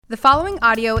The following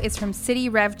audio is from City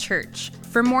Rev Church.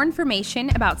 For more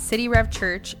information about City Rev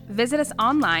Church, visit us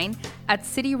online at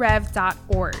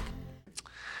cityrev.org.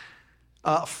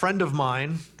 A friend of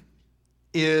mine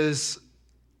is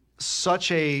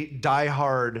such a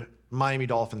diehard Miami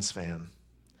Dolphins fan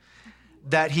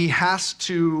that he has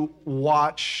to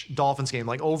watch Dolphins game.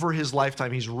 Like over his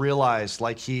lifetime, he's realized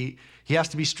like he has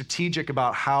to be strategic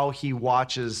about how he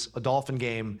watches a Dolphin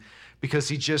game because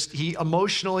he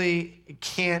emotionally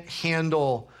can't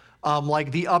handle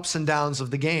like the ups and downs of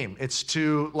the game. It's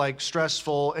too like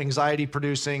stressful, anxiety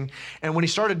producing. And when he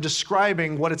started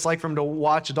describing what it's like for him to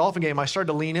watch a Dolphin game, I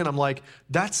started to lean in. I'm like,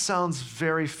 that sounds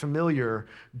very familiar.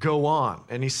 Go on.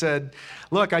 And he said,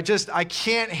 look, I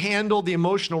can't handle the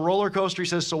emotional roller coaster. He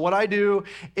says, so what I do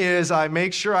is I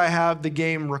make sure I have the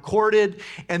game recorded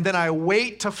and then I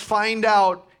wait to find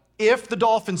out if the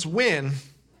Dolphins win.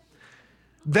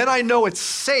 Then I know it's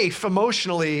safe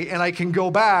emotionally and I can go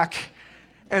back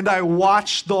and I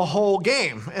watch the whole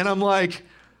game. And I'm like,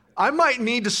 I might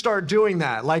need to start doing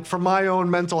that, like for my own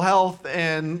mental health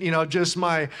and, just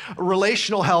my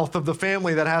relational health of the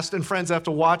family and friends that have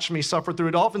to watch me suffer through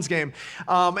a Dolphins game.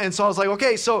 And so I was like,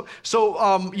 okay, so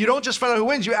you don't just find out who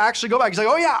wins, you actually go back. He's like,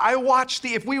 oh yeah,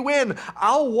 if we win,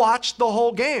 I'll watch the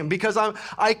whole game because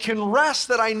I can rest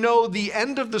that I know the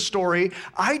end of the story.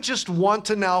 I just want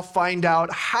to now find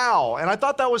out how. And I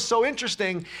thought that was so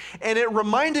interesting. And it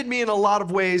reminded me in a lot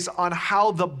of ways on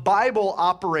how the Bible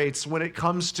operates when it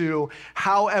comes to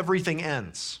how everything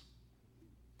ends.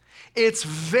 It's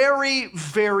very,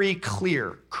 very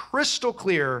clear, crystal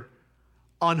clear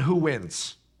on who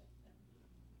wins.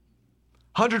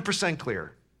 100%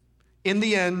 clear. In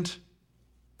the end,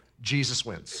 Jesus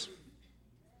wins.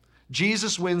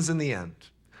 Jesus wins in the end.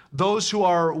 Those who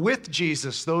are with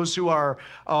Jesus, those who are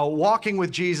walking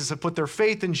with Jesus, have put their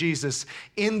faith in Jesus.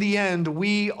 In the end,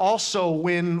 we also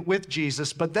win with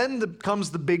Jesus. But then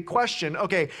comes the big question,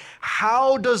 okay,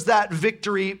 how does that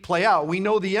victory play out? We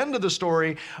know the end of the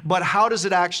story, but how does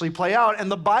it actually play out? And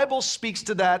the Bible speaks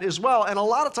to that as well. And a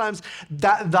lot of times,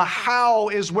 the how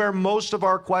is where most of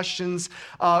our questions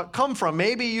come from.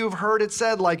 Maybe you've heard it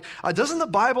said, like, doesn't the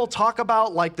Bible talk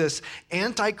about like this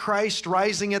Antichrist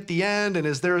rising at the end? And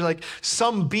is there like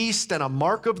some beast and a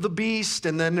mark of the beast,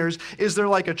 and then is there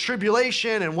like a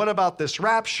tribulation, and what about this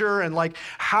rapture, and like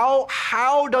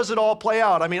how does it all play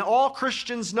out? I mean, all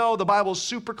Christians know the Bible's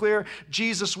super clear,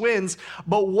 Jesus wins,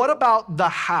 but what about the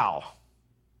how?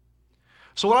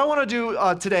 So what I want to do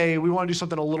today, we want to do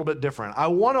something a little bit different. I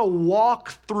want to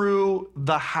walk through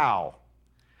the how.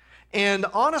 And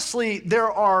honestly, there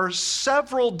are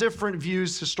several different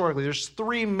views historically. There's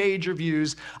three major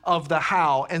views of the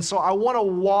how. And so I want to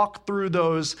walk through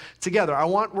those together.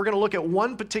 We're going to look at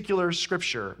one particular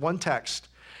scripture, one text,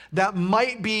 that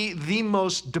might be the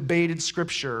most debated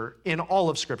scripture in all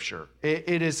of Scripture.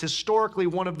 It is historically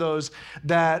one of those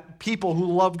that people who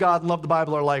love God and love the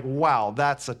Bible are like, wow,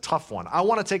 that's a tough one. I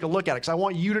want to take a look at it because I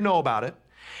want you to know about it.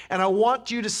 And I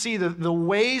want you to see the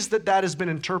ways that has been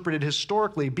interpreted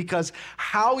historically, because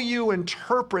how you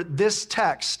interpret this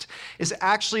text is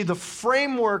actually the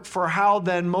framework for how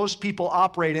then most people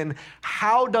operate in.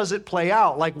 How does it play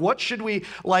out? Like, what should we,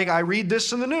 like, I read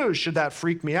this in the news. Should that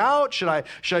freak me out? Should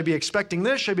I be expecting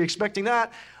this? Should I be expecting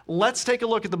that? Let's take a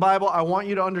look at the Bible. I want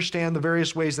you to understand the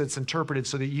various ways that it's interpreted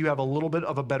so that you have a little bit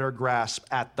of a better grasp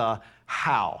at the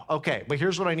how. Okay, but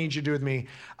here's what I need you to do with me.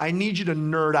 I need you to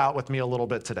nerd out with me a little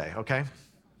bit today, okay?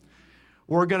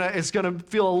 It's gonna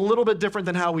feel a little bit different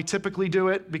than how we typically do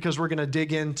it because we're gonna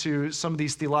dig into some of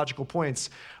these theological points.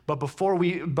 But before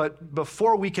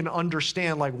we can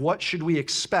understand like what should we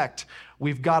expect,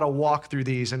 we've got to walk through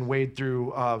these and wade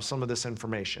through some of this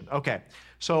information. Okay,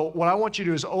 so what I want you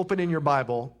to do is open in your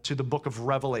Bible to the book of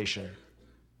Revelation,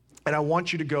 and I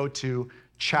want you to go to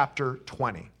chapter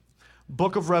 20.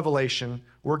 Book of Revelation,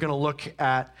 we're going to look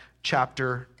at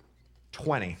chapter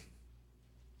 20.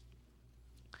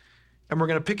 And we're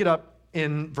going to pick it up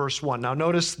in verse 1. Now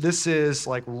notice this is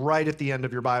like right at the end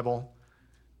of your Bible.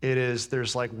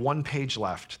 There's like one page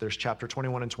left. There's chapter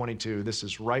 21 and 22. This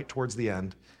is right towards the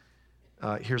end.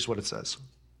 Here's what it says.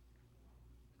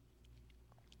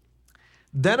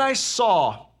 Then I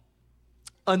saw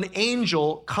an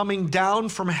angel coming down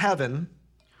from heaven,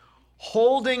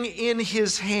 holding in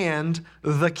his hand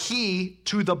the key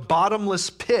to the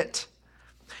bottomless pit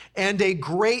and a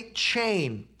great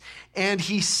chain. And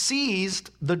he seized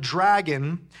the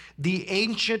dragon, the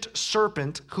ancient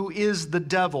serpent, who is the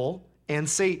devil and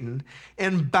Satan,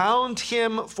 and bound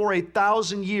him for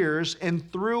 1,000 years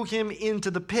and threw him into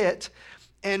the pit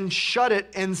and shut it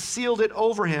and sealed it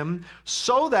over him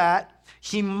so that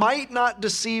he might not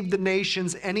deceive the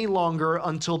nations any longer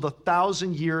until the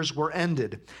 1,000 years were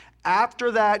ended.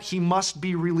 After that, he must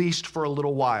be released for a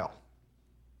little while.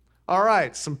 All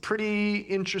right, some pretty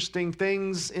interesting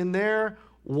things in there.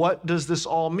 What does this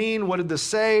all mean? What did this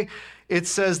say? It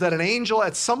says that an angel,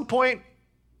 at some point,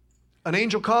 an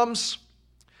angel comes,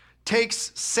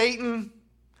 takes Satan,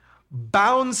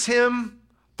 bounds him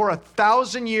for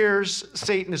 1,000 years.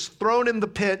 Satan is thrown in the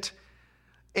pit,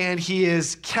 and he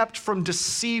is kept from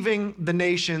deceiving the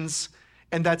nations,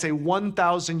 and that's a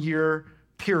 1,000-year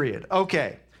period.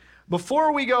 Okay,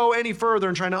 before we go any further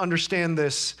in trying to understand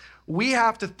this, we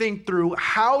have to think through,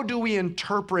 how do we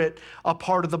interpret a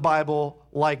part of the Bible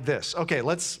like this? Okay,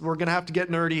 we're gonna have to get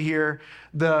nerdy here.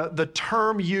 The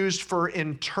term used for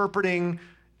interpreting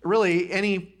really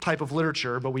any type of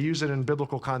literature, but we use it in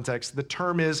biblical context, the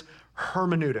term is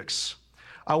hermeneutics.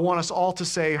 I want us all to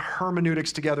say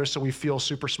hermeneutics together so we feel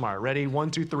super smart. Ready?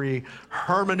 1, 2, 3,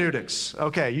 hermeneutics.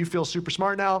 Okay, you feel super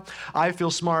smart now. I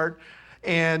feel smart.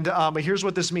 And here's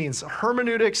what this means.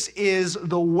 Hermeneutics is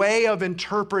the way of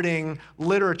interpreting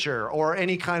literature or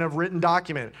any kind of written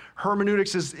document.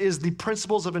 Hermeneutics is the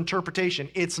principles of interpretation.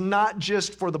 It's not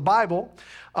just for the Bible.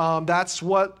 That's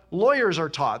what lawyers are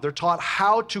taught. They're taught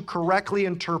how to correctly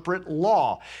interpret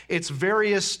law. It's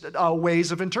various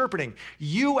ways of interpreting.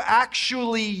 You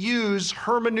actually use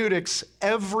hermeneutics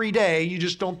every day. You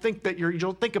just don't think that you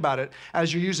don't think about it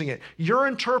as you're using it. You're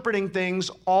interpreting things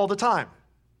all the time.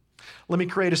 Let me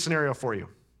create a scenario for you.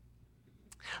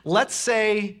 Let's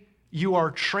say you are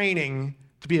training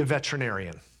to be a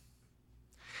veterinarian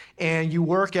and you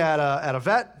work at a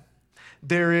vet.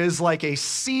 There is like a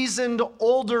seasoned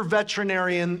older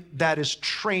veterinarian that is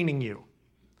training you.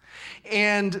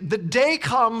 And the day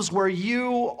comes where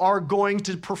you are going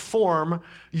to perform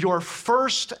your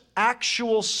first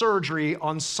actual surgery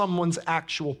on someone's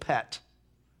actual pet.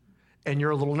 And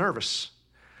you're a little nervous.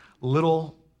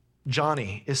 Little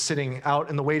Johnny is sitting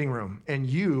out in the waiting room, and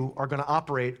you are going to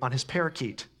operate on his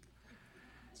parakeet.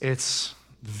 It's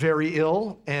very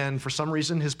ill, and for some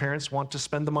reason, his parents want to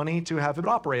spend the money to have it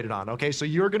operated on. Okay, so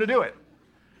you're going to do it.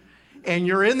 And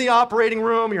you're in the operating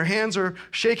room, your hands are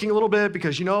shaking a little bit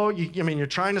because you're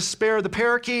trying to spare the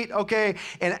parakeet, okay?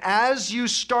 And as you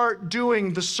start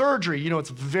doing the surgery, it's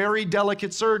very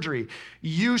delicate surgery,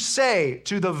 you say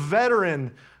to the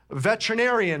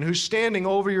veterinarian who's standing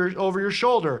over your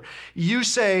shoulder, you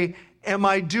say, "Am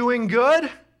I doing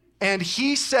good?" And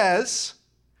he says,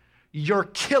 "You're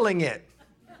killing it."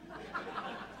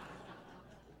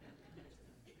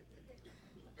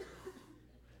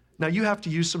 Now you have to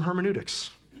use some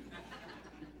hermeneutics.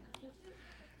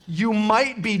 You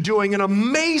might be doing an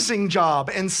amazing job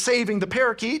and saving the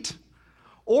parakeet,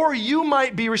 or you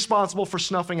might be responsible for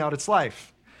snuffing out its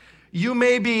life. You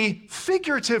may be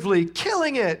figuratively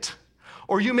killing it,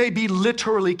 or you may be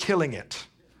literally killing it.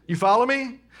 You follow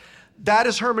me? That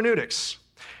is hermeneutics.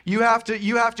 You have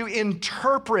to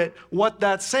interpret what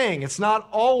that's saying. It's not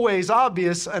always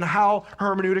obvious in how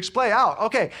hermeneutics play out.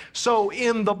 Okay, so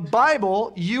in the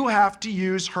Bible, you have to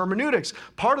use hermeneutics.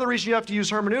 Part of the reason you have to use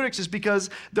hermeneutics is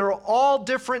because there are all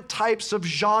different types of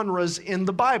genres in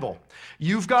the Bible.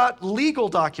 You've got legal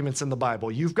documents in the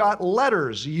Bible. You've got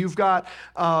letters. You've got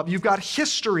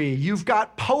history. You've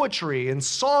got poetry and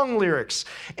song lyrics.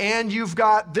 And you've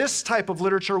got this type of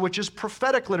literature, which is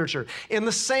prophetic literature. In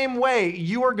the same way,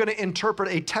 you are going to interpret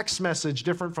a text message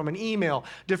different from an email,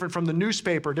 different from the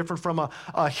newspaper, different from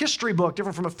a history book,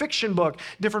 different from a fiction book,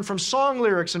 different from song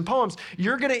lyrics and poems.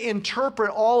 You're going to interpret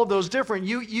all of those different.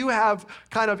 You have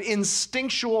kind of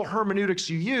instinctual hermeneutics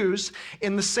you use.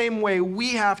 In the same way,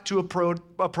 we have to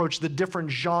approach the different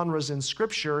genres in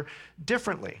Scripture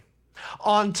differently.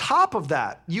 On top of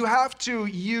that, you have to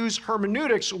use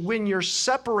hermeneutics when you're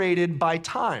separated by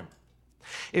time.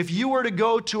 If you were to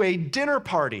go to a dinner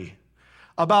party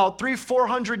about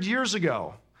 300-400 years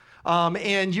ago,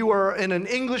 and you are in an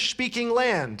English-speaking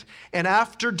land, and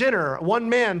after dinner, one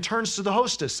man turns to the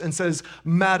hostess and says,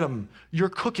 "Madam, your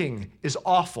cooking is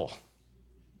awful,"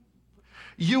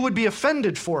 you would be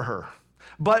offended for her.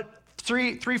 But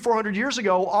 300-400 years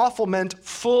ago, awful meant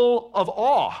full of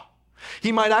awe.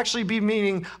 He might actually be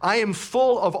meaning, I am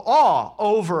full of awe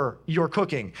over your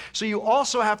cooking. So you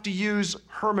also have to use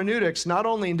hermeneutics, not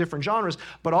only in different genres,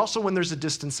 but also when there's a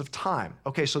distance of time.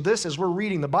 Okay, so this is, we're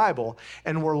reading the Bible,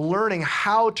 and we're learning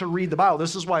how to read the Bible.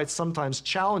 This is why it's sometimes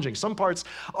challenging. Some parts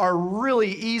are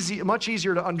really easy, much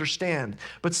easier to understand,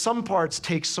 but some parts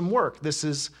take some work. This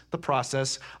is the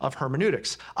process of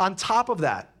hermeneutics. On top of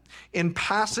that, in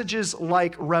passages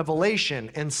like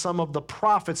Revelation and some of the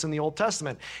prophets in the Old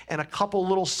Testament and a couple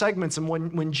little segments and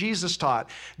when Jesus taught,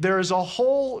 there is a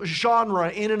whole genre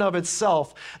in and of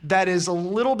itself that is a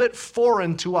little bit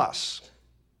foreign to us.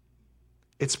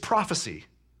 It's prophecy.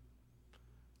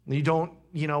 We don't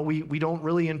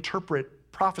really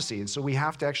interpret prophecy, and so we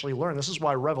have to actually learn. This is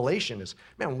why Revelation is,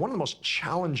 one of the most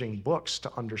challenging books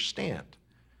to understand.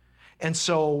 And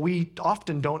so we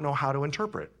often don't know how to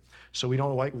interpret. So we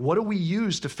don't what do we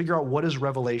use to figure out what is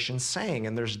Revelation saying?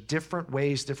 And there's different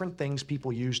ways, different things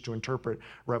people use to interpret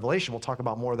Revelation. We'll talk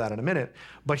about more of that in a minute.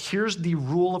 But here's the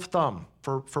rule of thumb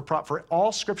for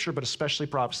all Scripture, but especially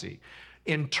prophecy.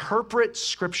 Interpret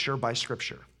Scripture by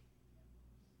Scripture.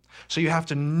 So you have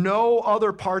to know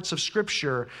other parts of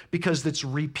Scripture because it's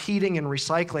repeating and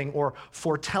recycling or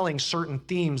foretelling certain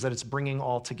themes that it's bringing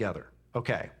all together.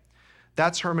 Okay,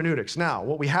 that's hermeneutics. Now,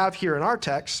 what we have here in our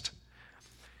text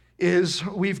is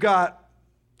we've got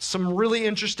some really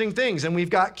interesting things, and we've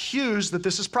got cues that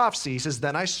this is prophecy. He says,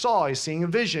 then I saw, he's seeing a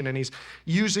vision, and he's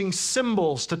using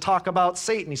symbols to talk about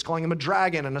Satan. He's calling him a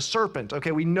dragon and a serpent.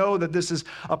 Okay, we know that this is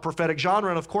a prophetic genre,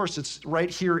 and of course, it's right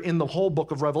here in the whole book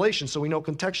of Revelation, so we know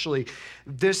contextually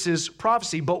this is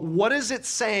prophecy. But what is it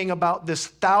saying about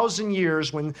this 1,000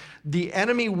 years when the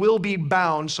enemy will be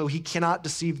bound so he cannot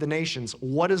deceive the nations?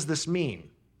 What does this mean?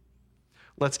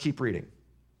 Let's keep reading.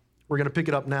 We're going to pick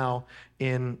it up now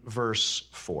in verse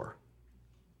 4.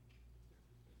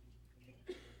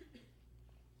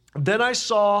 Then I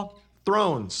saw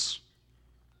thrones,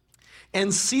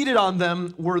 and seated on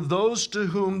them were those to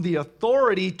whom the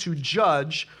authority to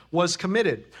judge was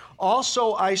committed.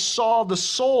 Also, I saw the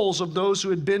souls of those who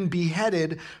had been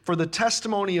beheaded for the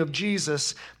testimony of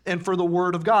Jesus and for the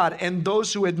word of God, and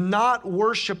those who had not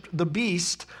worshiped the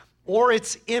beast or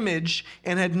its image,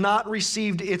 and had not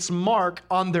received its mark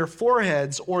on their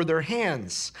foreheads or their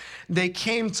hands. They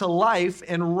came to life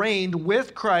and reigned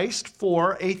with Christ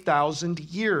for 1,000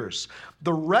 years.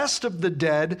 The rest of the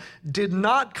dead did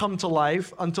not come to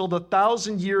life until the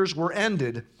 1,000 years were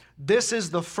ended. This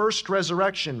is the first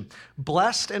resurrection.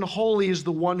 Blessed and holy is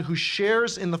the one who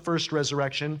shares in the first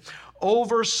resurrection.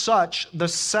 Over such, the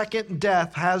second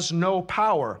death has no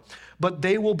power, but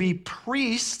they will be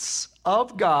priests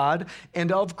of God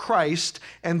and of Christ,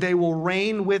 and they will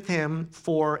reign with him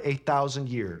for 1,000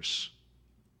 years.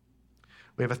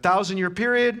 We have a 1,000-year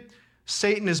period.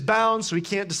 Satan is bound, so he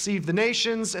can't deceive the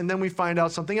nations, and then we find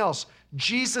out something else.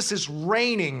 Jesus is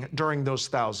reigning during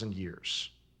those 1,000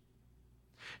 years.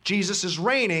 Jesus is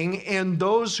reigning, and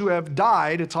those who have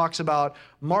died, it talks about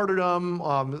martyrdom,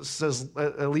 it says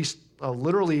at least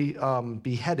literally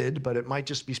beheaded, but it might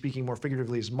just be speaking more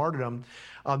figuratively as martyrdom.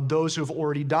 Those who have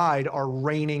already died are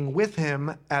reigning with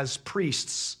him as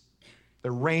priests.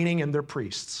 They're reigning and they're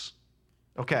priests.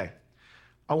 Okay,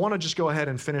 I want to just go ahead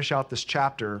and finish out this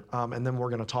chapter, and then we're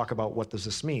going to talk about what does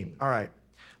this mean. All right,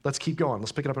 let's keep going.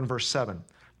 Let's pick it up in verse 7.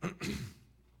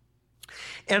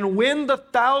 And when the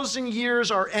 1,000 years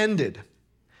are ended,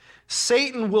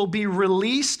 Satan will be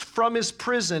released from his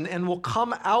prison and will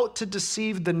come out to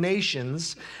deceive the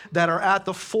nations that are at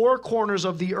the four corners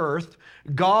of the earth,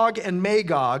 Gog and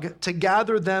Magog, to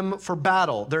gather them for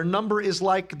battle. Their number is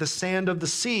like the sand of the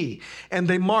sea. And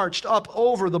they marched up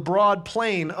over the broad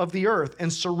plain of the earth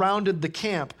and surrounded the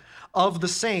camp of the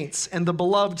saints and the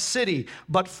beloved city.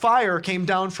 But fire came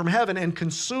down from heaven and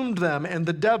consumed them, and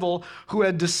the devil who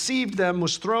had deceived them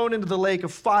was thrown into the lake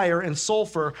of fire and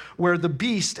sulfur, where the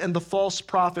beast and the false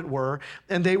prophet were,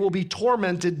 and they will be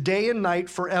tormented day and night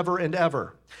forever and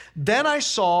ever. Then I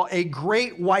saw a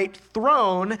great white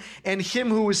throne and him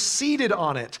who was seated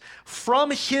on it.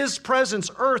 From his presence,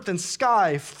 earth and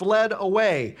sky fled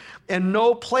away, and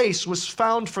no place was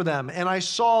found for them. And I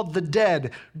saw the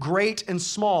dead, great and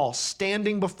small,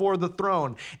 standing before the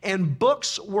throne, and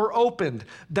books were opened.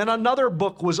 Then another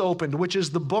book was opened, which is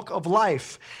the book of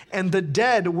life. And the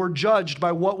dead were judged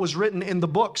by what was written in the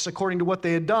books according to what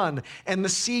they had done. And the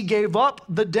sea gave up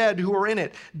the dead who were in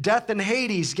it. Death and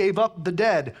Hades gave up the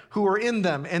dead who were in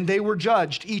them, and they were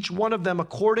judged, each one of them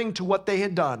according to what they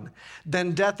had done.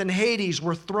 Then death and Hades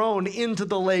were thrown into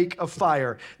the lake of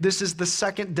fire. This is the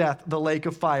second death, the lake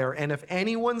of fire. And if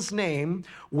anyone's name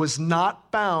was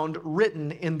not found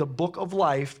written in the book of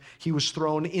life, he was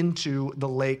thrown into the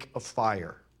lake of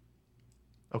fire.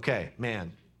 Okay,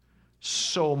 man,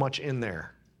 so much in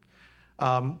there.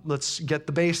 Let's get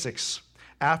the basics.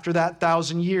 After that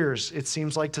 1,000 years, it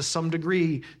seems like to some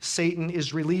degree, Satan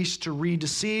is released to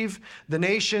redeceive the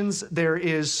nations. There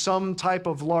is some type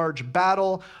of large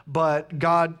battle, but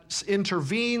God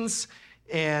intervenes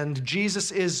and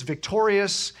Jesus is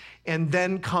victorious, and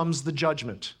then comes the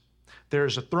judgment.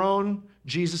 There's a throne.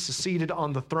 Jesus is seated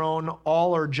on the throne.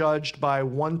 All are judged by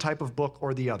one type of book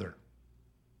or the other.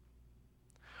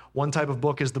 One type of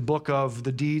book is the book of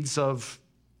the deeds of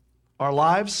our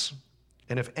lives.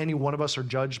 And if any one of us are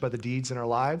judged by the deeds in our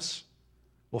lives,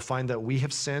 we'll find that we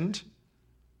have sinned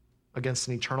against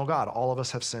an eternal God. All of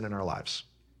us have sin in our lives.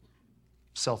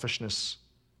 Selfishness,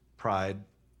 pride,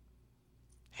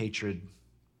 hatred,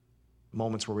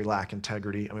 moments where we lack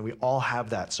integrity. I mean, we all have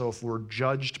that. So if we're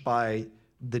judged by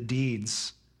the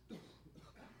deeds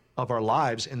of our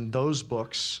lives in those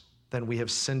books, then we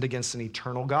have sinned against an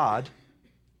eternal God,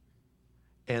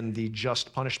 and the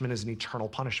just punishment is an eternal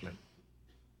punishment.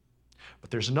 But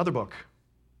there's another book.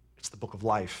 It's the book of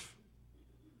life.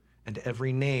 And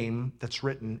every name that's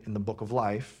written in the book of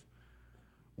life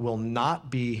will not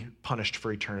be punished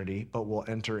for eternity, but will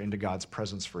enter into God's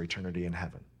presence for eternity in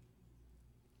heaven.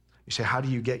 You say, how do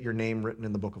you get your name written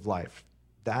in the book of life?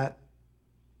 That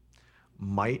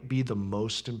might be the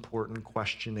most important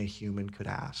question a human could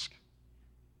ask,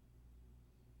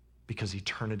 because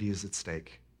eternity is at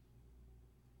stake.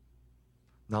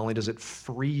 Not only does it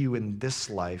free you in this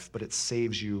life, but it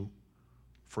saves you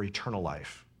for eternal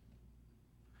life.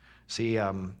 See,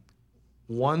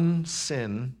 one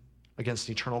sin against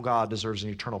an eternal God deserves an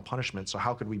eternal punishment. So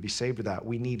how could we be saved of that?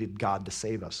 We needed God to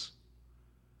save us.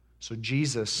 So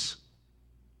Jesus,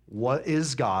 what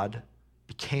is God,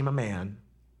 became a man.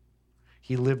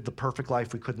 He lived the perfect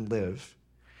life we couldn't live.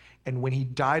 And when he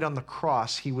died on the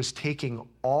cross, he was taking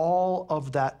all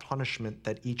of that punishment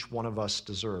that each one of us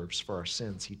deserves for our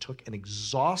sins. He took and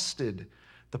exhausted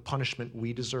the punishment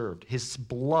we deserved. His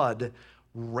blood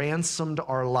ransomed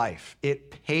our life.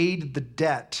 It paid the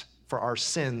debt for our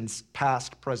sins,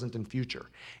 past, present, and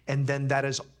future. And then that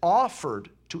is offered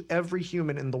to every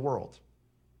human in the world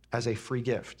as a free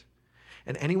gift.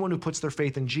 And anyone who puts their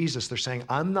faith in Jesus, they're saying,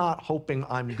 I'm not hoping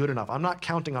I'm good enough. I'm not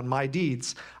counting on my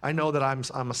deeds. I know that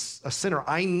I'm a sinner.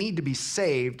 I need to be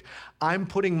saved. I'm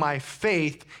putting my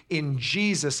faith in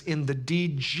Jesus, in the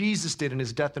deed Jesus did in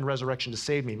his death and resurrection to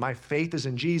save me. My faith is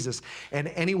in Jesus. And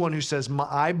anyone who says,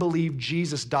 I believe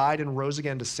Jesus died and rose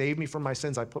again to save me from my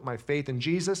sins, I put my faith in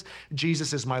Jesus.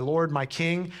 Jesus is my Lord, my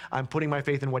King. I'm putting my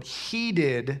faith in what he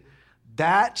did.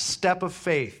 That step of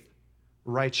faith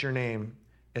writes your name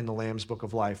in the Lamb's Book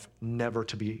of Life, never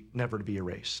to be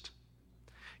erased.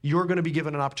 You're going to be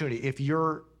given an opportunity. If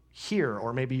you're here,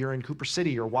 or maybe you're in Cooper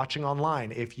City or watching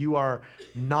online, if you are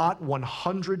not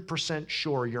 100%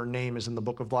 sure your name is in the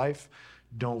Book of Life,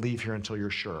 don't leave here until you're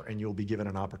sure, and you'll be given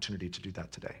an opportunity to do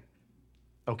that today.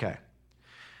 Okay.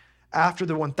 After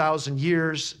the 1,000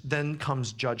 years, then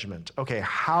comes judgment. Okay,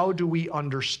 how do we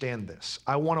understand this?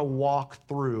 I want to walk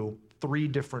through 3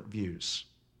 different views.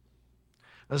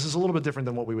 This is a little bit different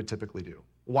than what we would typically do.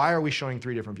 Why are we showing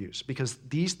 3 different views? Because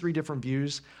these 3 different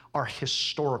views are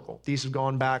historical. These have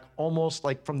gone back almost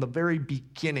like from the very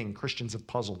beginning. Christians have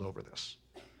puzzled over this.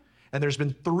 And there's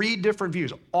been 3 different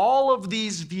views. All of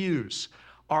these views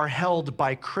are held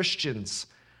by Christians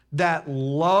that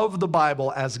love the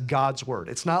Bible as God's word.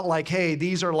 It's not like, hey,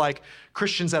 these are like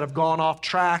Christians that have gone off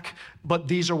track, but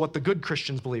these are what the good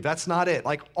Christians believe. That's not it.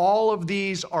 Like, all of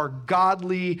these are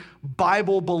godly,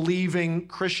 Bible-believing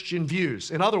Christian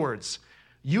views. In other words,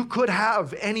 you could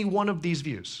have any one of these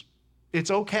views.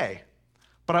 It's okay.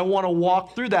 But I want to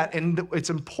walk through that, and it's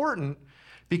important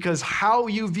because how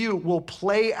you view will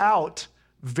play out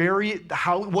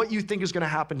what you think is going to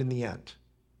happen in the end.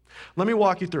 Let me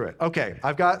walk you through it. Okay,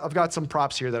 I've got some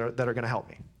props here that are going to help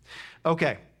me.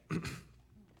 Okay.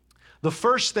 The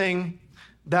first thing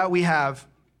that we have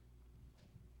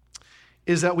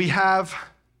is that we have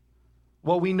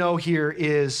what we know here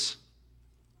is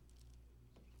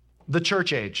the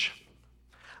church age.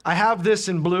 I have this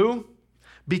in blue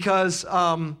because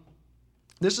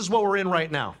this is what we're in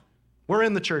right now. We're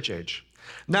in the church age.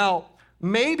 Now,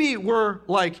 maybe we're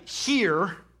like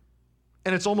here,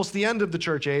 and it's almost the end of the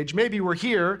church age. Maybe we're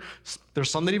here.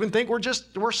 There's some that even think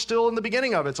we're still in the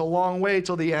beginning of it. It's a long way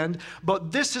till the end,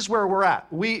 but this is where we're at.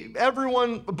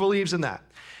 Everyone believes in that.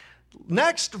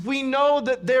 Next, we know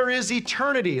that there is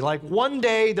eternity. Like, one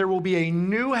day there will be a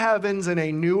new heavens and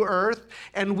a new earth,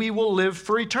 and we will live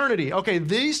for eternity. Okay,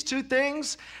 these 2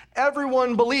 things,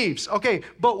 everyone believes. Okay,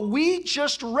 but we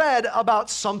just read about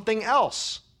something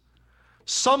else.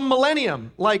 Some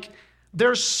millennium, like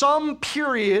there's some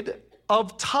period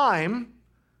of time,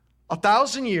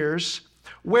 1,000 years,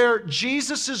 where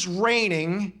Jesus is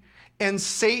reigning and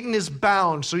Satan is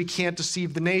bound so he can't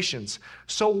deceive the nations.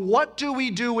 So what do we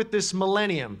do with this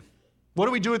millennium? What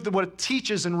do we do with what it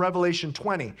teaches in Revelation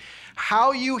 20?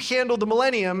 How you handle the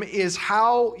millennium is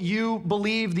how you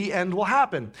believe the end will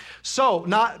happen. So,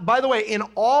 by the way, in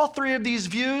all three of these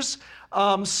views,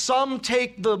 some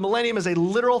take the millennium as a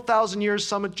literal 1,000 years,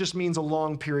 some it just means a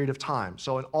long period of time.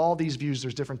 So in all these views,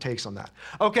 there's different takes on that.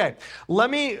 Okay,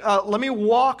 let me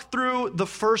walk through the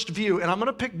first view, and I'm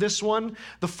gonna pick this one.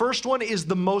 The first one is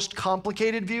the most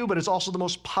complicated view, but it's also the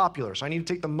most popular, so I need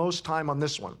to take the most time on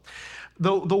this one.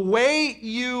 The way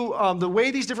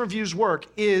these different views work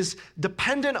is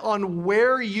dependent on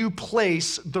where you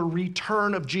place the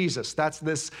return of Jesus. That's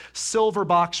this silver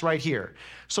box right here.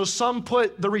 So some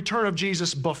put the return of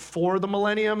Jesus before the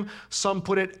millennium, some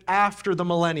put it after the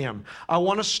millennium. I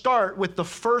want to start with the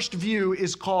first view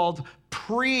is called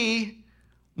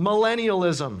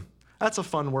Premillennialism. That's a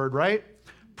fun word, right?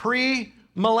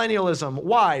 Premillennialism.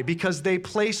 Why? Because they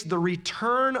place the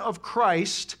return of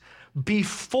Christ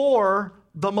before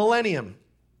the millennium.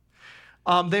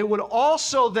 They would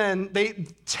also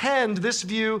this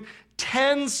view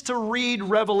tends to read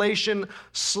Revelation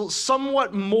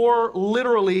somewhat more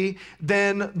literally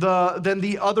than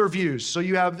the other views. So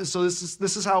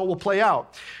this is how it will play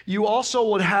out. You also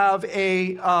would have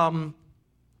a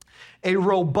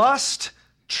robust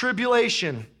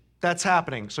tribulation that's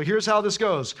happening. So here's how this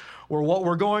goes.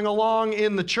 We're going along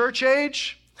in the church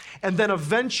age, and then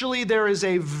eventually there is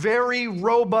a very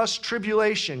robust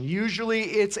tribulation. Usually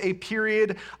it's a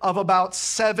period of about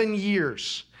 7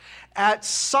 years. At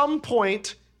some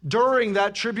point during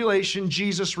that tribulation,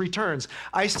 Jesus returns.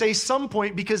 I say some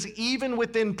point because even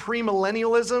within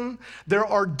premillennialism, there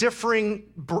are differing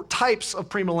types of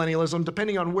premillennialism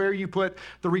depending on where you put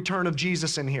the return of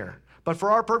Jesus in here. But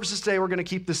for our purposes today, we're going to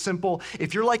keep this simple.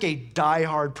 If you're like a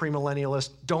diehard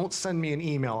premillennialist, don't send me an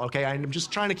email, okay? I'm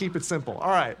just trying to keep it simple. All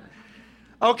right.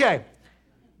 Okay.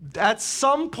 At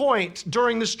some point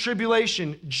during this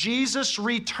tribulation, Jesus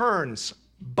returns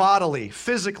bodily,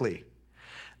 physically.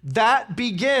 That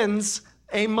begins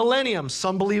a millennium.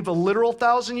 Some believe a literal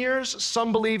 1,000 years,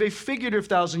 some believe a figurative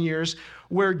 1,000 years,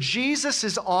 where Jesus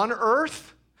is on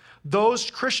earth. Those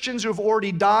Christians who have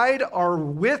already died are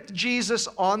with Jesus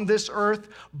on this earth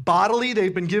bodily.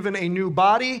 They've been given a new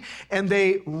body, and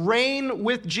they reign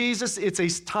with Jesus. It's a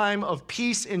time of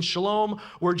peace and shalom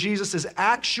where Jesus is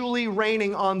actually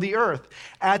reigning on the earth.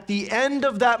 At the end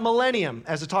of that millennium,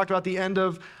 as I talked about the end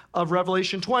of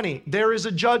Revelation 20, there is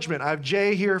a judgment. I have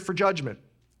J here for judgment.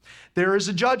 There is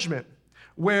a judgment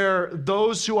where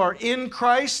those who are in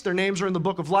Christ, their names are in the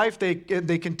book of life, they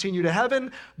continue to heaven.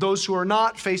 Those who are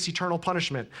not face eternal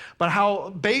punishment. But how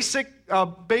basic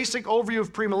overview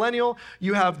of premillennial,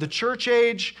 you have the church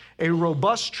age, a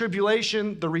robust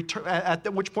tribulation,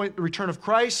 at which point the return of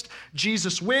Christ,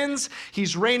 Jesus wins.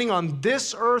 He's reigning on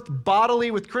this earth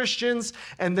bodily with Christians,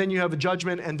 and then you have a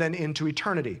judgment and then into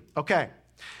eternity. Okay.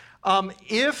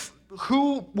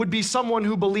 Who would be someone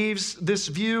who believes this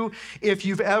view? If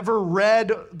you've ever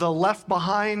read the Left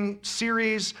Behind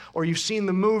series, or you've seen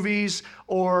the movies,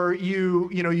 or you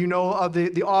know of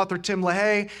the author Tim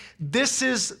LaHaye, this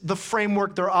is the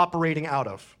framework they're operating out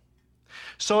of.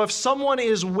 So if someone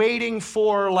is waiting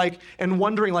for and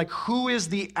wondering who is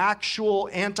the actual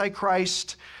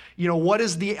Antichrist,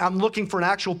 I'm looking for an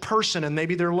actual person, and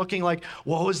maybe they're looking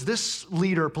well, is this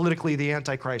leader politically the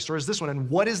Antichrist, or is this one? And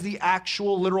what is the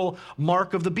actual literal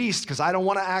mark of the beast? Because I don't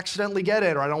want to accidentally get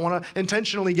it, or I don't want to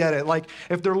intentionally get it.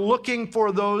 If they're looking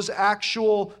for those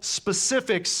actual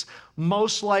specifics,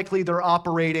 most likely they're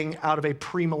operating out of a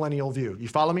premillennial view. You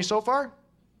follow me so far?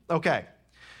 Okay.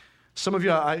 Some of you,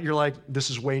 you're like,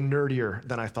 this is way nerdier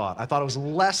than I thought. I thought it was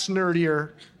less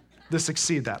nerdier. This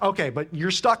exceed that. Okay, but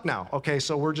you're stuck now. Okay,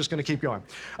 so we're just going to keep going.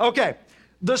 Okay,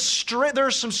 there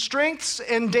are some strengths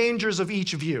and dangers of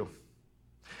each view.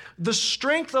 The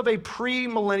strength of a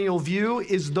premillennial view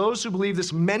is those who believe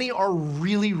this. Many are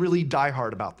really, really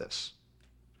diehard about this.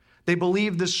 They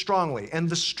believe this strongly, and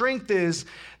the strength is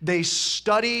they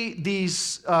study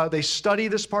this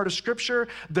part of Scripture.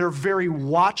 They're very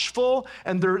watchful,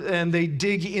 and they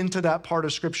dig into that part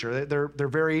of Scripture. They're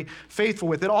very faithful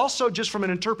with it. Also, just from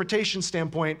an interpretation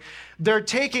standpoint, they're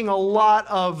taking a lot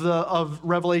of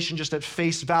Revelation just at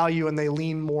face value, and they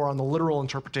lean more on the literal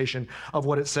interpretation of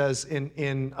what it says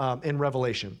in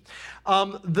Revelation.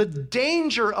 The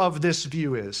danger of this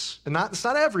view is, and it's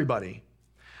not everybody.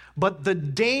 But the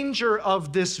danger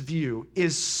of this view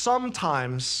is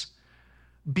sometimes,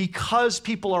 because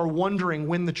people are wondering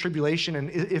when the tribulation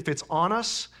and if it's on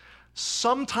us,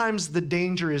 sometimes the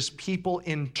danger is people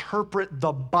interpret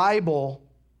the Bible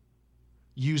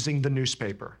using the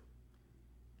newspaper.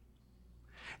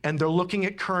 And they're looking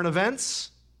at current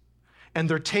events, and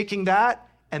they're taking that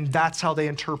and that's how they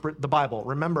interpret the Bible.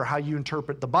 Remember, how you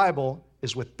interpret the Bible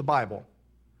is with the Bible.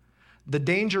 The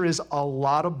danger is a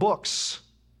lot of books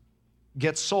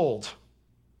get sold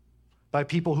by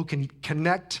people who can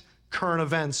connect current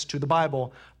events to the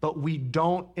Bible, but we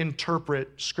don't interpret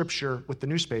Scripture with the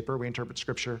newspaper. We interpret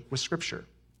Scripture with Scripture.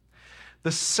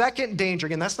 The second danger,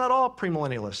 again, that's not all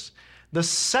premillennialists. The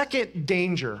second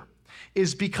danger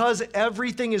is because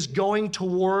everything is going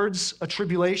towards a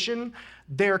tribulation,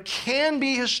 there can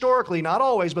be historically, not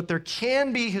always, but there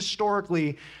can be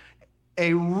historically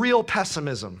a real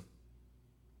pessimism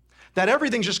that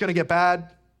everything's just going to get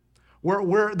bad.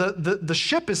 The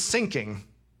ship is sinking.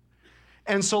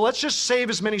 And so let's just save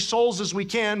as many souls as we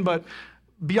can, but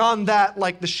beyond that,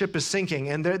 like, the ship is sinking.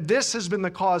 And this has been the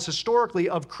cause historically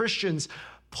of Christians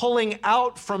pulling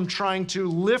out from trying to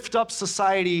lift up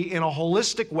society in a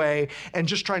holistic way and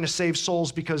just trying to save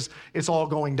souls because it's all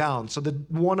going down. So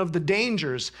one of the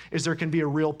dangers is there can be a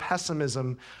real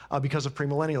pessimism because of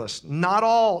premillennialists. Not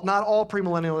all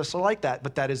premillennialists are like that,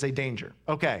 but that is a danger.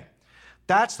 Okay,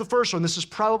 that's the first one. This is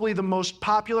probably the most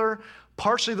popular,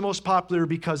 partially the most popular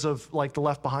because of, like, the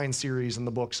Left Behind series and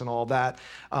the books and all that.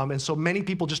 And so many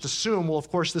people just assume, well, of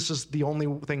course, this is the only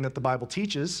thing that the Bible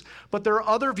teaches, but there are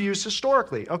other views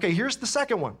historically. Okay, here's the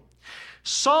second one.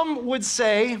 Some would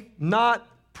say, not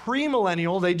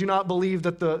premillennial, they do not believe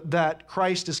that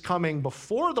Christ is coming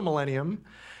before the millennium.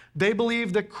 They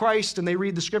believe that Christ, and they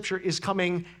read the Scripture, is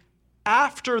coming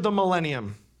after the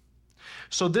millennium.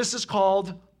 So this is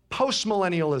called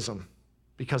postmillennialism,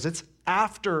 because it's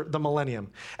after the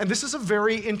millennium. And this is a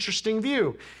very interesting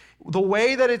view. The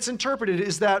way that it's interpreted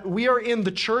is that we are in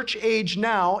the church age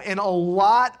now, and a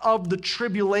lot of the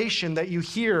tribulation that you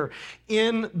hear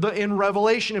in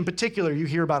Revelation in particular, you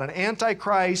hear about an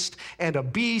antichrist and a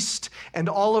beast and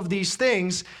all of these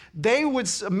things.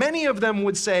 Many of them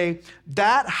would say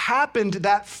that happened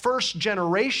that first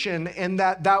generation, and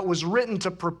that was written to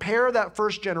prepare that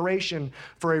first generation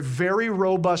for a very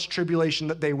robust tribulation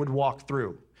that they would walk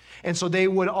through. And so they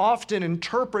would often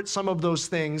interpret some of those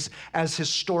things as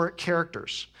historic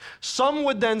characters. Some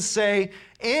would then say,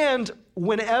 and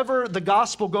whenever the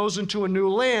gospel goes into a new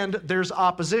land, there's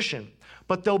opposition.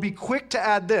 But they'll be quick to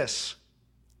add this.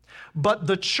 But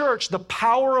the church, the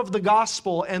power of the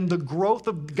gospel and the growth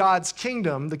of God's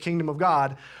kingdom, the kingdom of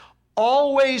God,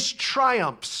 always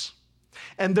triumphs.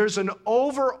 And there's an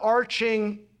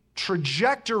overarching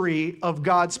trajectory of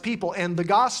God's people and the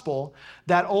gospel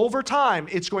that over time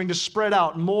it's going to spread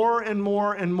out more and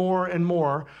more and more and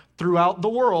more throughout the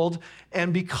world.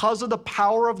 And because of the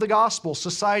power of the gospel,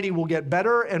 society will get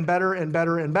better and better and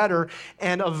better and better.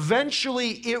 And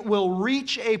eventually it will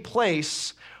reach a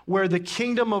place where the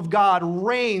kingdom of God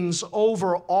reigns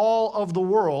over all of the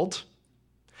world.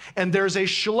 And there's a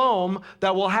shalom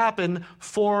that will happen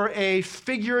for a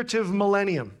figurative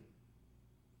millennium.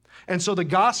 And so the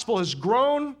gospel has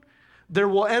grown. There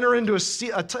will enter into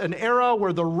an era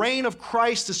where the reign of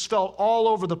Christ is felt all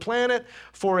over the planet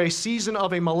for a season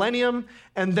of a millennium.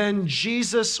 And then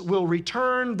Jesus will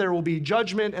return. There will be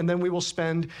judgment. And then we will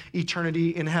spend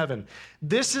eternity in heaven.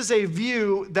 This is a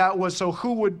view so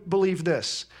who would believe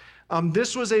this?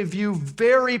 This was a view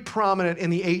very prominent in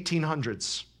the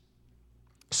 1800s.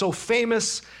 So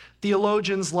famous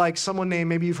theologians like someone named,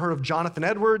 maybe you've heard of Jonathan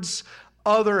Edwards,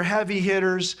 other heavy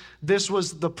hitters, this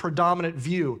was the predominant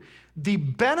view. The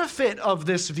benefit of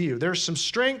this view, there's some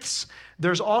strengths,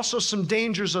 there's also some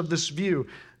dangers of this view.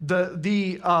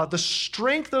 The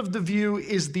strength of the view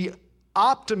is the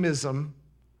optimism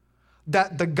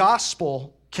that the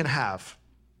gospel can have.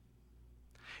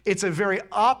 It's a very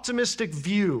optimistic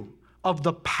view of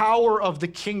the power of the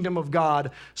kingdom of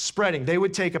God spreading. They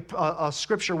would take a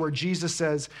scripture where Jesus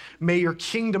says, "May your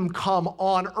kingdom come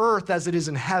on earth as it is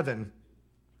in heaven."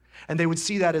 And they would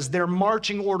see that as their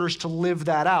marching orders to live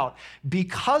that out.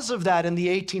 Because of that, in the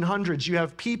 1800s, you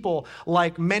have people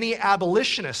like many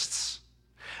abolitionists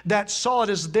that saw it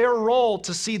as their role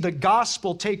to see the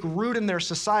gospel take root in their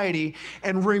society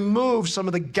and remove some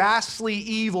of the ghastly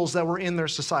evils that were in their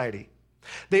society.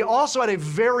 They also had a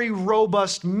very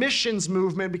robust missions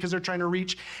movement because they're trying to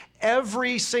reach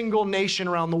every single nation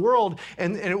around the world.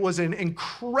 And it was an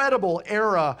incredible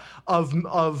era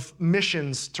of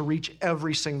missions to reach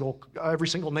every single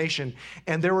nation.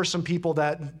 And there were some people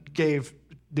that gave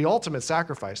the ultimate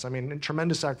sacrifice. I mean, a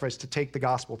tremendous sacrifice to take the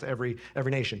gospel to every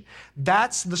nation.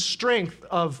 That's the strength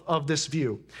of this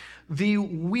view.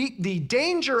 The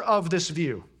danger of this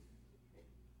view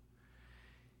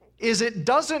is it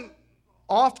doesn't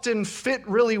often fit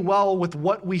really well with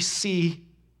what we see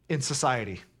in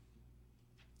society.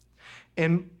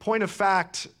 In point of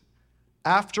fact,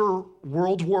 after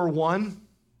World War I,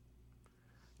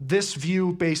 this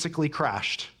view basically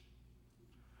crashed.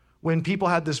 When people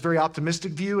had this very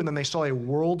optimistic view and then they saw a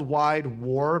worldwide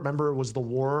war, remember it was the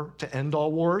war to end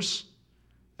all wars,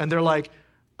 and they're like,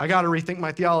 I got to rethink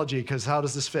my theology because how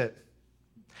does this fit?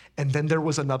 And then there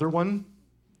was another one.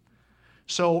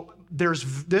 So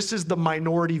this is the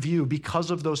minority view.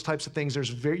 Because of those types of things,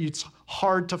 it's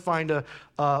hard to find a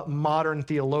modern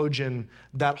theologian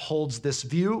that holds this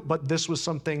view, but this was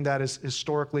something that has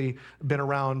historically been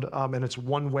around, and it's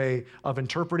one way of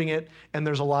interpreting it, and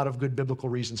there's a lot of good biblical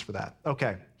reasons for that.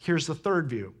 Okay, here's the third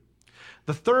view.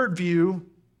 The third view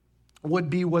would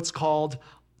be what's called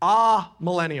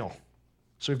amillennial.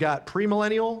 So we've got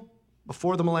premillennial,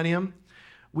 before the millennium.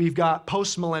 We've got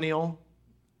postmillennial,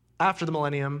 after the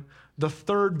millennium. The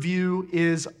third view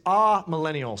is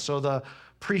amillennial. So the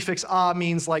prefix a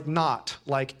means like not,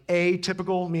 like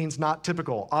atypical means not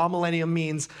typical. Amillennium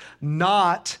means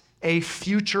not a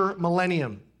future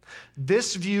millennium.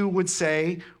 This view would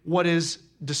say what is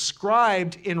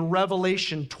described in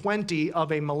Revelation 20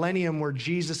 of a millennium where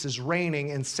Jesus is reigning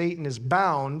and Satan is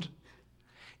bound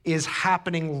is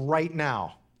happening right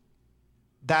now.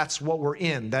 That's what we're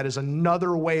in. That is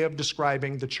another way of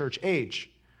describing the church age.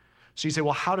 So you say,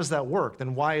 well, how does that work?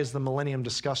 Then why is the millennium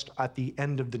discussed at the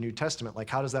end of the New Testament? Like,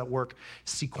 how does that work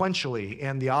sequentially?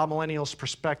 And the amillennialist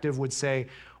perspective would say,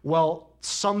 well,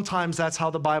 sometimes that's how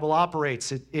the Bible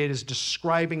operates. It is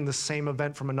describing the same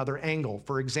event from another angle.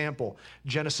 For example,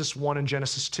 Genesis 1 and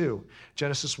Genesis 2.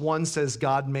 Genesis 1 says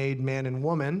God made man and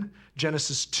woman.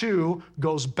 Genesis 2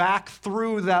 goes back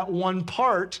through that one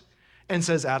part and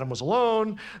says Adam was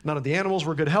alone, none of the animals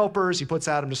were good helpers, he puts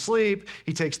Adam to sleep,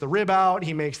 he takes the rib out,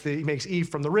 he makes Eve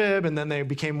from the rib, and then they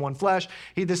became one flesh.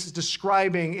 It's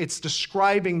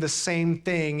describing the same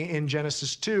thing in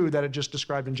Genesis 2 that it just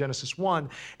described in Genesis 1,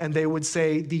 and they would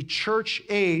say the church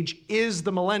age is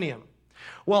the millennium.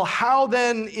 Well, how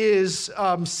then is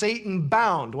Satan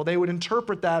bound? Well, they would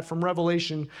interpret that from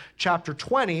Revelation chapter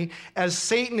 20 as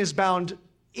Satan is bound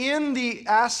in the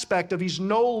aspect of he's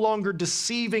no longer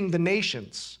deceiving the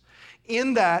nations,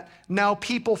 in that now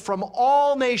people from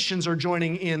all nations are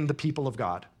joining in the people of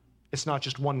God. It's not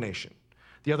just one nation.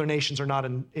 The other nations are not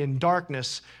in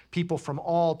darkness. People from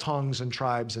all tongues and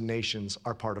tribes and nations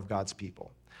are part of God's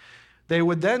people. They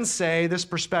would then say, this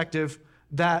perspective,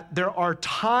 that there are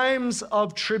times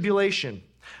of tribulation.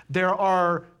 There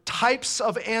are types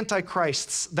of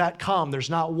antichrists that come. There's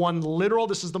not one literal,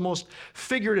 this is the most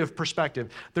figurative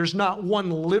perspective. There's not one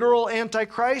literal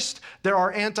antichrist. There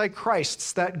are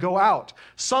antichrists that go out.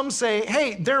 Some say,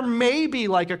 hey, there may be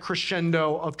like a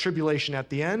crescendo of tribulation at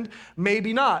the end,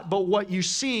 maybe not. But what you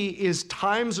see is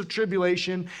times of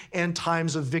tribulation and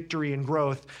times of victory and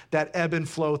growth that ebb and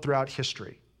flow throughout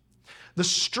history. The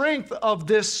strength of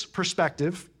this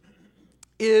perspective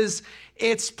is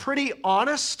it's pretty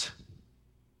honest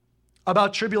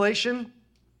about tribulation.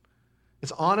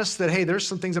 It's honest that, hey, there's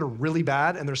some things that are really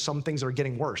bad and there's some things that are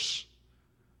getting worse,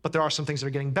 but there are some things that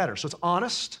are getting better. So it's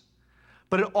honest,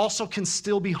 but it also can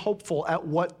still be hopeful at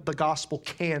what the gospel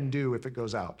can do if it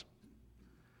goes out.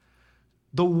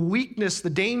 The weakness,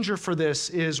 the danger for this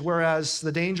is, whereas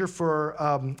the danger for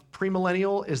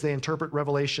premillennial is they interpret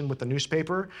Revelation with the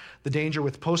newspaper. The danger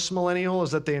with postmillennial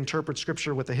is that they interpret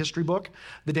Scripture with a history book.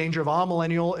 The danger of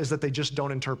amillennial is that they just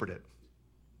don't interpret it.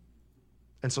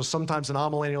 And so sometimes an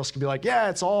amillennialist can be like, yeah,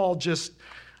 it's all just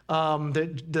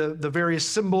the various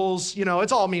symbols,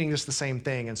 it's all meaning just the same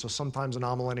thing. And so sometimes an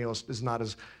amillennialist is not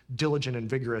as diligent and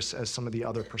vigorous as some of the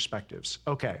other perspectives.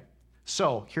 Okay,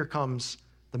 so here comes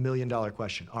the million-dollar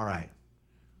question. All right,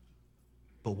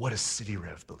 but what does City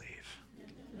Rev believe?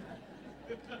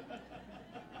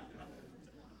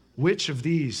 Which of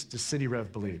these does City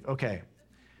Rev believe? Okay,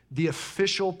 the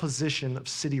official position of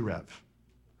City Rev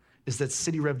is that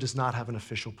City Rev does not have an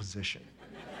official position.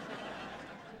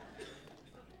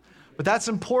 But that's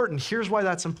important. Here's why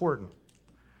that's important.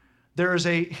 There is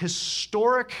a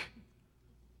historic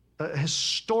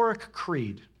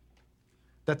creed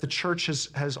that the church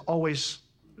has always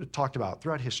talked about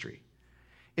throughout history.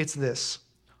 It's this: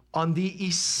 on the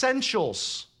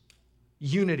essentials,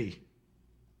 unity.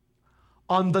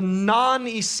 On the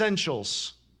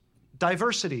non-essentials,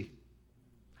 diversity.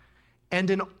 And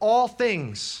in all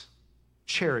things,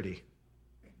 charity.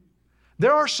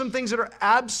 There are some things that are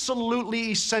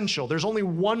absolutely essential. There's only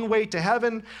one way to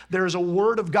heaven. There is a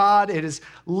word of God. It is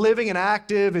living and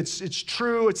active. It's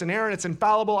true. It's inerrant. It's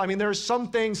infallible. I mean, there are some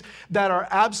things that are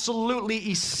absolutely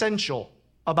essential.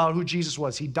 about who Jesus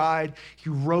was. He died, he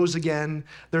rose again.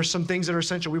 There's some things that are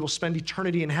essential. We will spend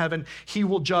eternity in heaven. He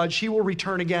will judge, he will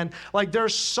return again. Like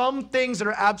there's some things that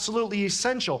are absolutely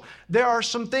essential. There are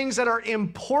some things that are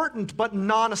important but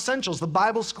non-essentials. The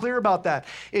Bible's clear about that.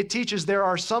 It teaches there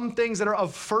are some things that are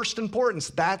of first importance.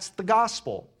 That's the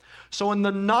gospel. So in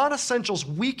the non-essentials,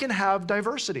 we can have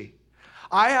diversity.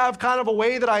 I have kind of a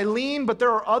way that I lean, but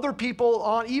there are other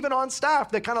people even on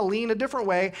staff that kind of lean a different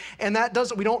way, and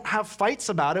we don't have fights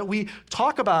about it. We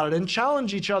talk about it and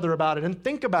challenge each other about it and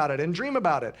think about it and dream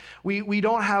about it. We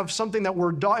don't have something that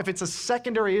if it's a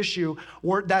secondary issue,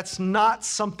 that's not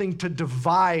something to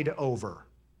divide over.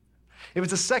 If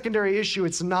it's a secondary issue,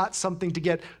 it's not something to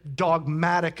get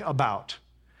dogmatic about.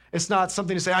 It's not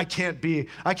something to say, I can't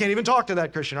even talk to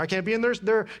that Christian. I can't be in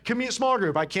their small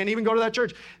group. I can't even go to that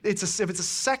church. If it's a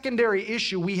secondary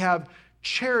issue, we have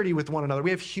charity with one another. We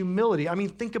have humility. I mean,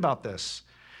 think about this.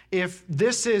 If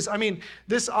this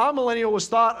amillennial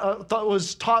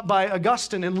was taught by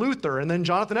Augustine and Luther, and then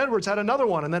Jonathan Edwards had another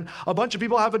one, and then a bunch of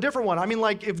people have a different one. I mean,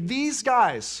 like if these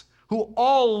guys who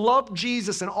all love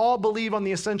Jesus and all believe on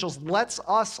the essentials, lets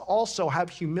us also have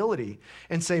humility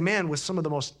and say, man, with some of the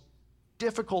most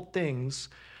difficult things,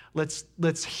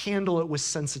 let's handle it with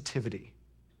sensitivity.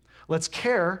 Let's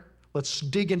care. Let's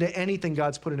dig into anything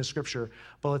God's put into Scripture,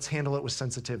 but let's handle it with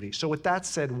sensitivity. So with that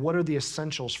said, what are the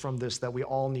essentials from this that we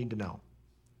all need to know?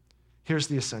 Here's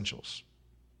the essentials.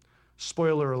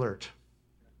 Spoiler alert.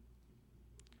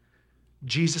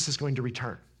 Jesus is going to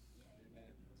return.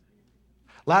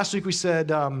 Last week we said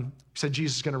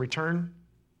Jesus is going to return.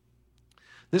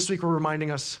 This week we're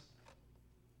reminding us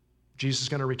Jesus is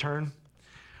going to return.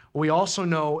 We also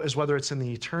know is whether it's in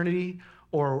the eternity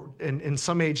or in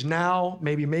some age now,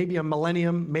 maybe a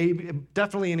millennium, maybe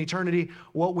definitely in eternity,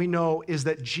 what we know is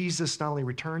that Jesus not only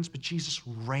returns, but Jesus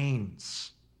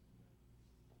reigns.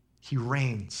 He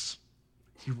reigns.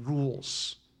 He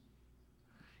rules.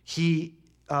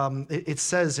 It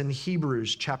says in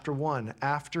Hebrews chapter 1,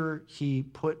 after he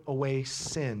put away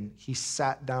sin, he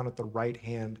sat down at the right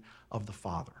hand of the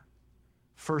Father.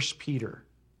 1 Peter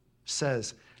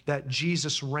says that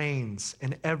Jesus reigns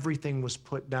and everything was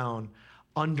put down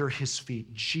under his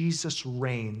feet. Jesus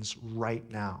reigns right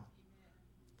now.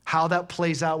 How that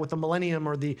plays out with the millennium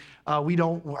or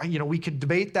we could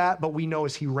debate that, but we know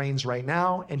is he reigns right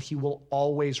now and he will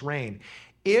always reign.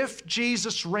 If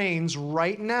Jesus reigns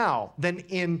right now, then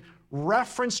in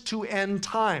reference to end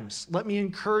times, let me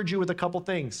encourage you with a couple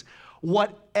things.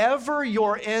 Whatever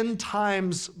your end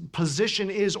times position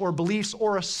is or beliefs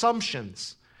or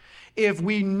assumptions, if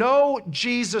we know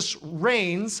Jesus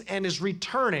reigns and is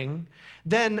returning,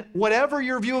 then whatever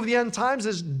your view of the end times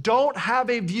is, don't have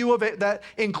a view of it that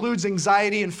includes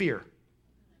anxiety and fear.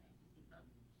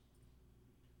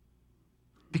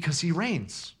 Because he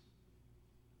reigns.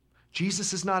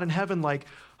 Jesus is not in heaven like,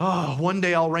 oh, one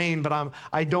day I'll reign, but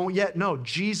I don't yet. No,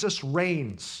 Jesus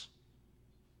reigns.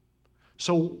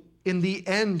 So in the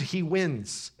end, he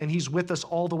wins, and he's with us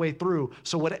all the way through.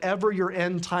 So whatever your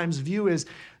end times view is,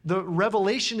 the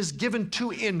revelation is given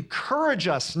to encourage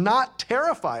us, not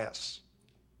terrify us.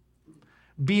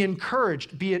 Be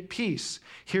encouraged, be at peace.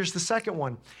 Here's the second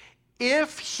one.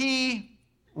 If he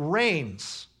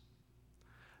reigns,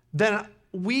 then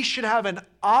we should have an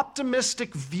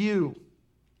optimistic view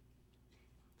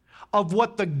of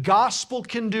what the gospel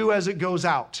can do as it goes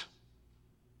out.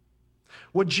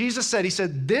 What Jesus said, he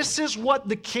said, this is what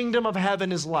the kingdom of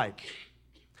heaven is like.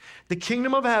 The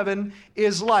kingdom of heaven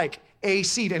is like a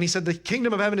seed. And he said, the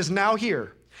kingdom of heaven is now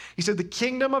here. He said, the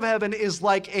kingdom of heaven is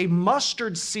like a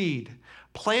mustard seed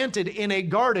planted in a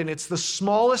garden. It's the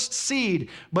smallest seed,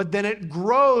 but then it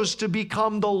grows to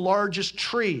become the largest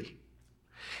tree.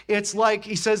 It's like,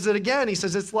 he says it again, he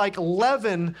says it's like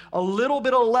leaven, a little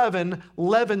bit of leaven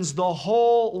leavens the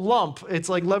whole lump. It's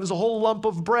like leavens a whole lump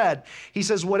of bread. He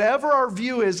says whatever our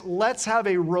view is, let's have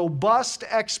a robust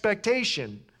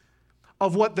expectation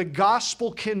of what the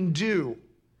gospel can do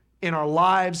in our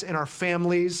lives, in our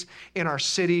families, in our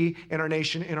city, in our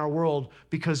nation, in our world,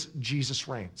 because Jesus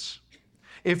reigns.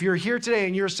 If you're here today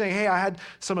and you're saying, hey, I had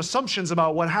some assumptions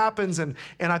about what happens and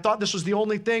I thought this was the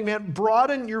only thing, man,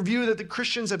 broaden your view that the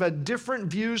Christians have had different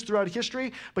views throughout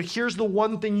history, but here's the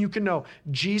one thing you can know.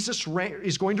 Jesus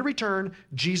is going to return,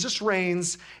 Jesus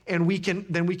reigns, and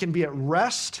then we can be at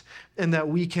rest and that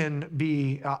we can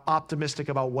be optimistic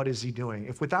about what is he doing.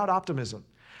 If without optimism,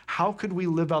 how could we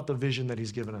live out the vision that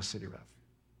he's given us, City Rev?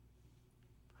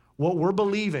 What we're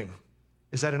believing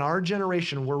is that in our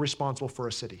generation, we're responsible for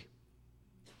a city.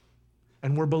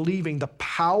 And we're believing the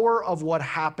power of what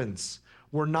happens.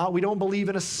 We don't believe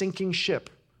in a sinking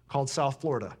ship called South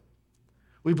Florida.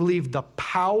 We believe the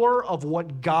power of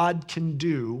what God can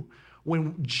do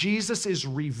when Jesus is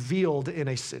revealed in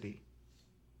a city.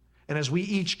 And as we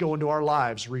each go into our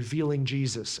lives revealing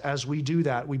Jesus, as we do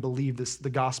that, we believe the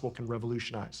gospel can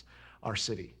revolutionize our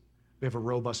city. We have a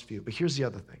robust view. But here's the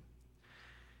other thing.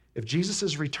 If Jesus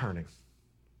is returning,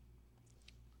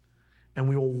 and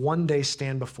we will one day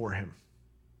stand before him,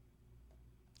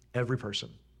 every person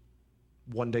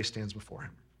one day stands before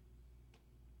him,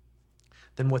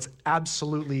 then what's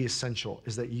absolutely essential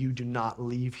is that you do not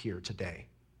leave here today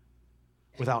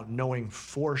without knowing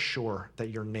for sure that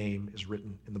your name is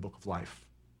written in the book of life.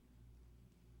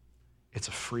 It's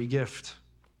a free gift.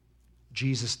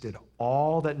 Jesus did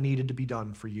all that needed to be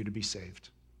done for you to be saved.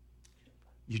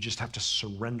 You just have to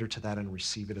surrender to that and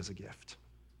receive it as a gift.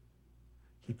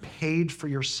 He paid for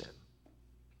your sin.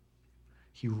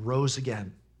 He rose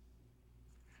again.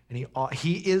 And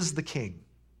he is the King.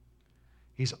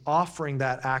 He's offering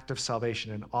that act of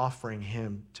salvation and offering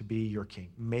him to be your king.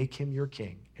 Make him your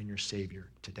king and your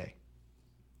savior today.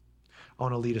 I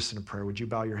want to lead us in a prayer. Would you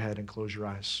bow your head and close your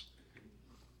eyes?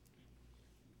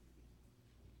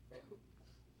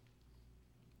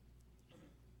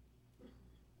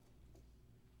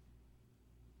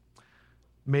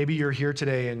 Maybe you're here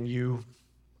today and you're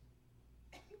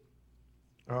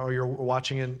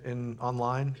watching in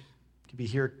online. You could be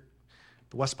here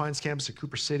the West Pines campus at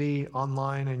Cooper City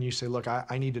online, and you say, look,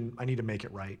 I need to make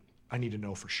it right. I need to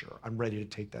know for sure. I'm ready to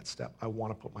take that step. I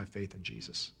want to put my faith in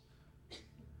Jesus.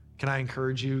 Can I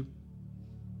encourage you?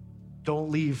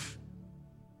 Don't leave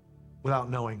without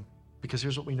knowing, because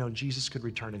here's what we know. Jesus could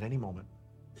return at any moment.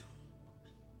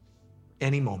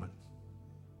 Any moment.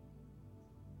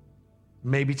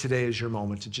 Maybe today is your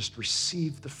moment to just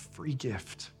receive the free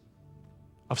gift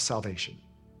of salvation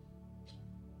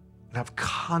and have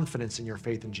confidence in your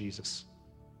faith in Jesus.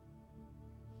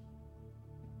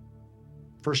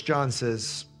 1 John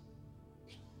says,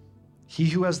 he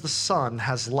who has the Son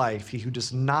has life. He who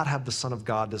does not have the Son of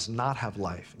God does not have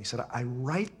life. And he said, I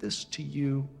write this to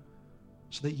you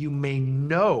so that you may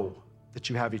know that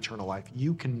you have eternal life.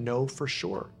 You can know for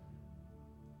sure.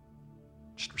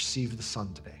 Just receive the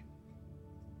Son today.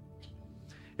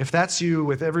 If that's you,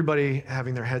 with everybody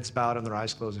having their heads bowed and their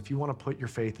eyes closed, if you want to put your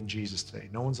faith in Jesus today,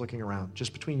 no one's looking around,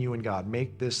 just between you and God,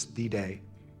 make this the day.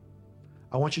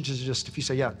 I want you to just, if you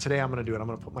say, yeah, today I'm going to do it, I'm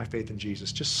going to put my faith in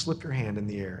Jesus, just slip your hand in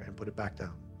the air and put it back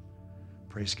down.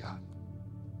 Praise God.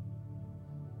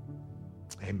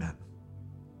 Amen.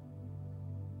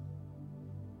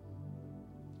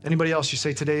 Anybody else, you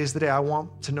say, today is the day I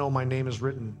want to know my name is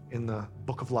written in the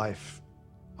book of life.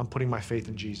 I'm putting my faith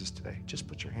in Jesus today. Just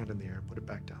put your hand in the air and put it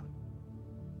back down.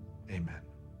 Amen.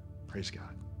 Praise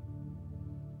God.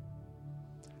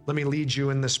 Let me lead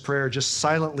you in this prayer. Just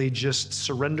silently, just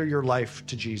surrender your life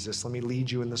to Jesus. Let me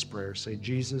lead you in this prayer. Say,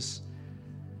 Jesus,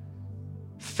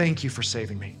 thank you for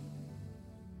saving me.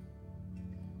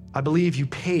 I believe you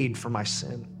paid for my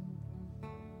sin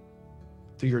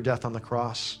through your death on the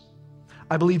cross.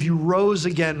 I believe you rose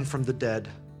again from the dead,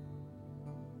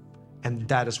 and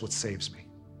that is what saves me.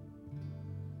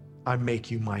 I make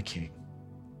you my king,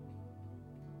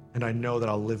 and I know that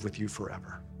I'll live with you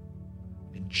forever.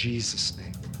 In Jesus'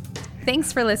 name.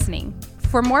 Thanks for listening.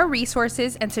 For more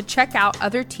resources and to check out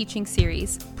other teaching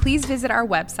series, please visit our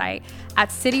website at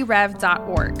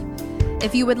cityrev.org.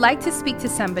 If you would like to speak to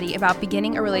somebody about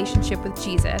beginning a relationship with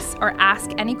Jesus or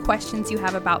ask any questions you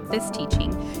have about this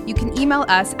teaching, you can email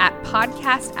us at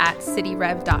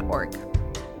podcast@cityrev.org.